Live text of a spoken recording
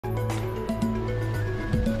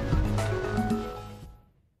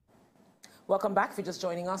Welcome back. If you're just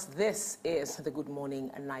joining us, this is the Good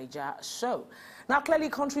Morning Naija show. Now, clearly,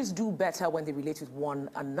 countries do better when they relate with one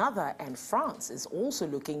another, and France is also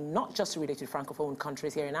looking not just to relate with Francophone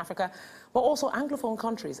countries here in Africa, but also Anglophone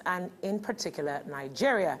countries, and in particular,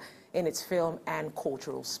 Nigeria, in its film and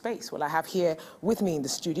cultural space. Well, I have here with me in the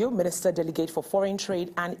studio, Minister Delegate for Foreign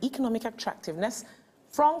Trade and Economic Attractiveness,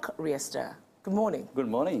 Franck Riester. Good morning. Good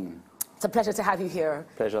morning. It's a pleasure to have you here.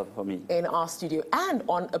 Pleasure for me. In our studio and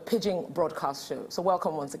on a Pidgin broadcast show. So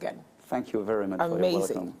welcome once again. Thank you very much. Amazing. For your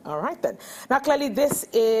welcome. All right then. Now clearly this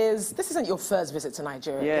isn't your first visit to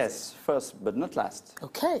Nigeria. Yes, first but not last.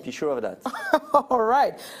 Okay. Be sure of that. All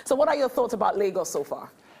right. So what are your thoughts about Lagos so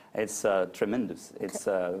far? It's tremendous. Okay. It's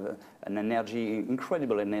an energy,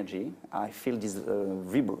 incredible energy. I feel this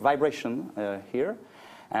vibration here.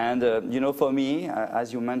 And, you know, for me,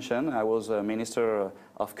 as you mentioned, I was a Minister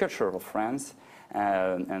of Culture of France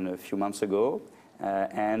and a few months ago.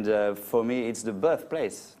 For me, it's the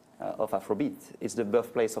birthplace of Afrobeat. It's the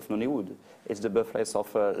birthplace of Nollywood. It's the birthplace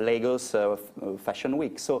of Lagos Fashion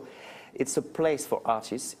Week. So it's a place for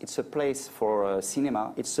artists. It's a place for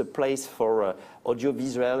cinema. It's a place for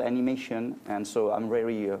audiovisual animation. And so I'm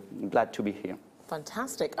very glad to be here.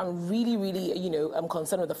 Fantastic. I'm really, I'm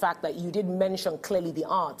concerned with the fact that you did mention clearly the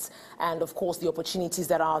arts and, of course, the opportunities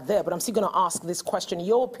that are there. But I'm still going to ask this question.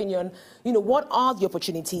 Your opinion, what are the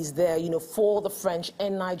opportunities there, for the French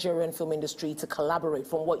and Nigerian film industry to collaborate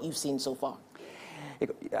from what you've seen so far?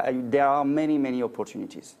 There are many, many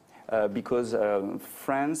opportunities because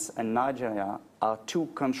France and Nigeria are two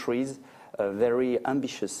countries very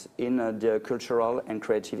ambitious in the cultural and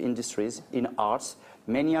creative industries, in arts,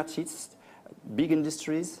 many artists, big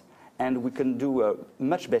industries, and we can do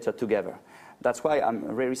much better together. That's why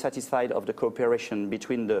I'm very satisfied of the cooperation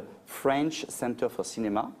between the French Center for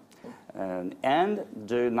Cinema and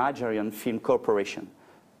the Nigerian Film Corporation.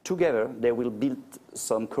 Together, they will build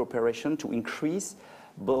some cooperation to increase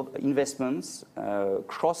both investments,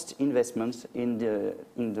 cross-investments in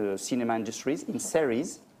the cinema industries, in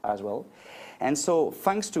series as well. And so,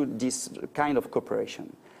 thanks to this kind of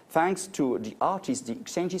cooperation, thanks to the artists, the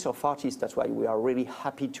exchanges of artists, that's why we are really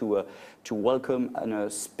happy to welcome a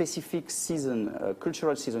specific season,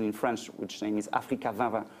 cultural season in France, which name is Africa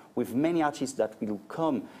 2020, with many artists that will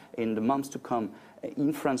come in the months to come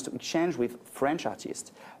in France to exchange with French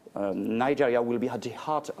artists. Nigeria will be at the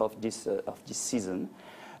heart of this season.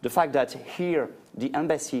 The fact that here the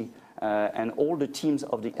embassy and all the teams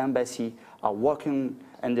of the embassy are working,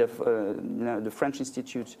 and the French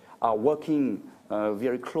Institute are working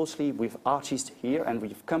very closely with artists here and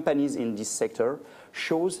with companies in this sector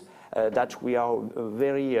shows that we are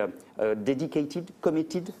very dedicated,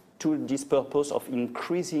 committed to this purpose of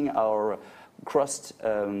increasing our cross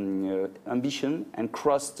ambition and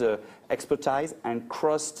cross expertise and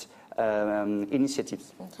cross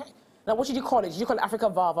initiatives. Okay. Now, what did you call it? Did you call it Africa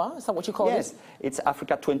 2020? Is that what you call it? Yes, it's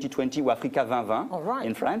Africa 2020 or Africa 2020 right.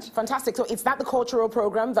 In French. Fantastic. So is that the cultural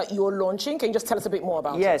program that you're launching? Can you just tell us a bit more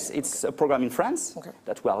about it? Yes, it's a program in France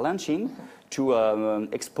that we are launching to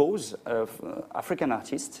expose African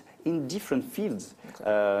artists in different fields,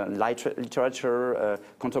 literature,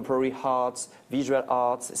 contemporary arts, visual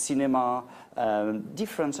arts, cinema,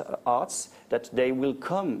 different arts that they will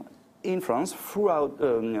come in France, throughout,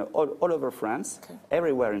 all over France,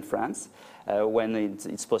 everywhere in France, when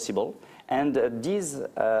it's possible. And these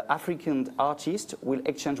African artists will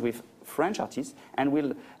exchange with French artists and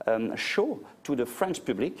will show to the French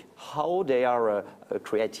public how they are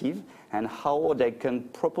creative and how they can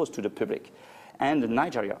propose to the public. And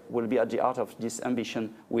Nigeria will be at the heart of this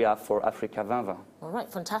ambition we have for Africa 2020. All right,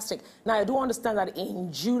 fantastic. Now, I do understand that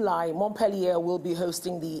in July, Montpellier will be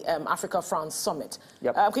hosting the Africa-France Summit.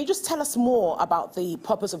 Yep. Can you just tell us more about the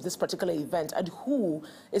purpose of this particular event and who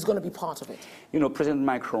is going to be part of it? You know, President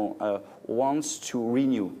Macron wants to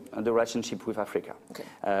renew the relationship with Africa,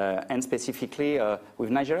 and specifically with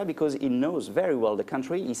Nigeria, because he knows very well the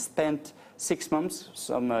country. He spent 6 months,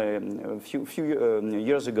 a few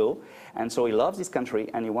years ago, and so he loves this country,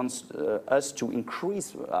 and he wants us to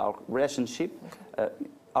increase our relationship,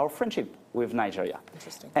 our friendship with Nigeria.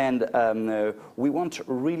 Interesting. And we want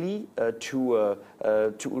really to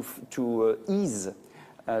ease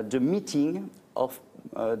the meeting of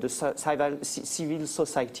the civil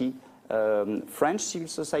society, French civil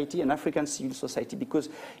society and African civil society, because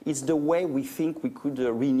it's the way we think we could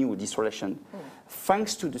renew this relation,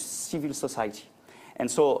 thanks to the civil society.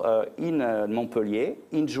 And so in Montpellier,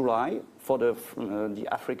 in July, for the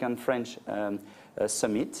African-French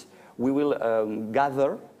Summit, we will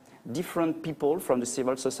gather different people from the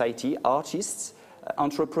civil society, artists,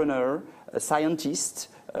 entrepreneurs, scientists,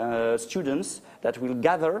 students that will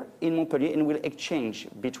gather in Montpellier and will exchange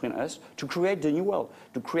between us to create the new world,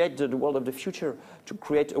 to create the world of the future, to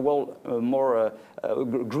create a world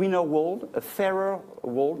greener world, a fairer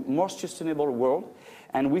world, more sustainable world.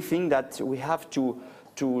 And we think that we have to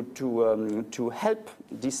help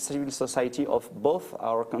this civil society of both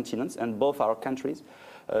our continents and both our countries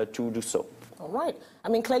to do so. All right. I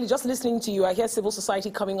mean, clearly, just listening to you, I hear civil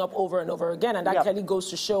society coming up over and over again, and that clearly goes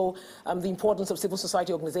to show the importance of civil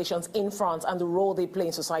society organizations in France and the role they play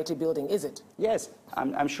in society building, is it? Yes,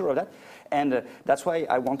 I'm sure of that. And that's why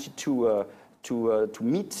I wanted to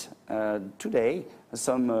meet today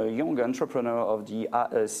some young entrepreneur of the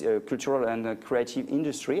cultural and creative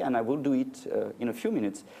industry, and I will do it in a few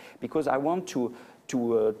minutes, because I want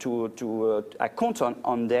I count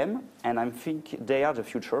on them, and I think they are the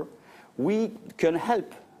future. We can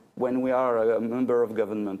help when we are a member of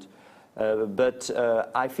government, but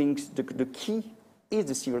I think the key is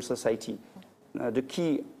the civil society. The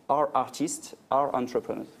key are artists, are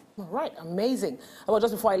entrepreneurs. All right, amazing. Well,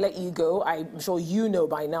 just before I let you go, I'm sure you know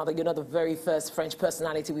by now that you're not the very first French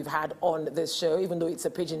personality we've had on this show, even though it's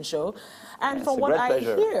a pidgin show. And from what I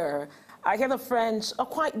hear the French are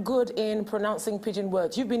quite good in pronouncing pidgin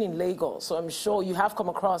words. You've been in Lagos, so I'm sure you have come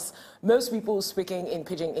across most people speaking in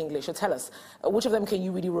pidgin English. So tell us, which of them can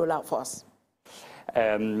you really roll out for us?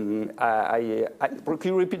 Can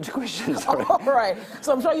you repeat the question? Sorry. All right.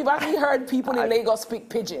 So I'm sure you've actually heard people in Lagos speak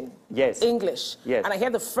pidgin. Yes. English. Yes. And I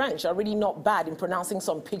hear the French are really not bad in pronouncing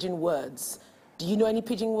some pidgin words. Do you know any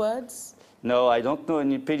pidgin words? No, I don't know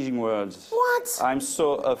any pidgin words. What? I'm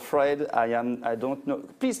so afraid. I don't know.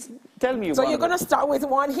 Please tell me one. So you're going to start with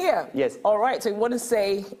one here? Yes. All right. So you want to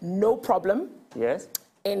say no problem. Yes.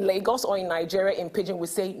 In Lagos or in Nigeria, in pidgin, we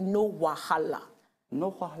say no wahala.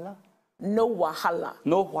 No wahala? No wahala.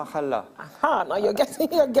 No wahala. Aha, now you're getting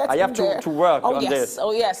I have to work on this.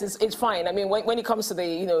 Oh yes, it's fine. I mean, when it comes to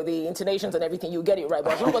the the intonations and everything, you get it right.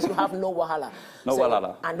 But as long as you have no wahala. No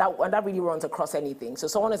wahala. And that really runs across anything. So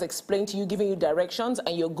someone has explained to you, giving you directions,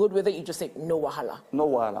 and you're good with it, you just say no wahala. No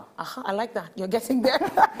wahala. Aha, I like that. You're getting there.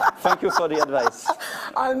 Thank you for the advice.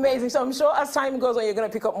 Amazing. So I'm sure as time goes on, you're going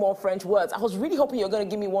to pick up more French words. I was really hoping you're going to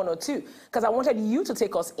give me one or two, because I wanted you to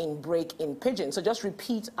take us in break in pidgin. So just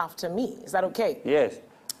repeat after me. Is that okay? Yes.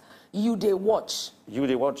 You dey watch. You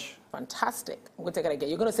dey watch. Fantastic. I'm going to take it again.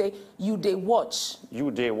 You're going to say, you dey watch.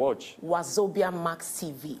 You dey watch. Wazobia Max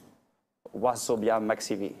TV. Wazobia Max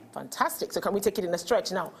TV. Fantastic. So can we take it in a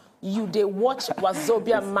stretch now? You dey watch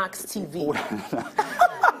Wazobia Max TV.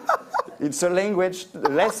 It's a language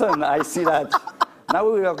lesson, I see that.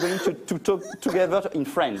 Now we are going to talk together in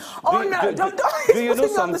French. Oh, no, don't. Do you know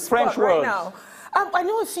some French words? Right now. I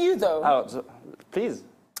know a few, though. Oh, please.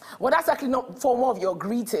 Well, that's actually not form of your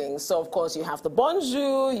greetings. So, of course, you have the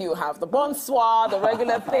bonjour, you have the bonsoir, the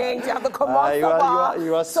regular things, you have the comment ça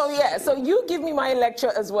va. So, yeah, so you give me my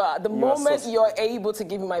lecture as well. The moment you're able to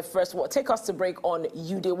give me my first word, take us to break on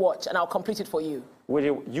You Dey Watch, and I'll complete it for you.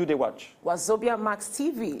 You Dey Watch. Wazobia Max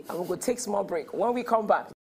TV, and we'll go take a small break. When we come back,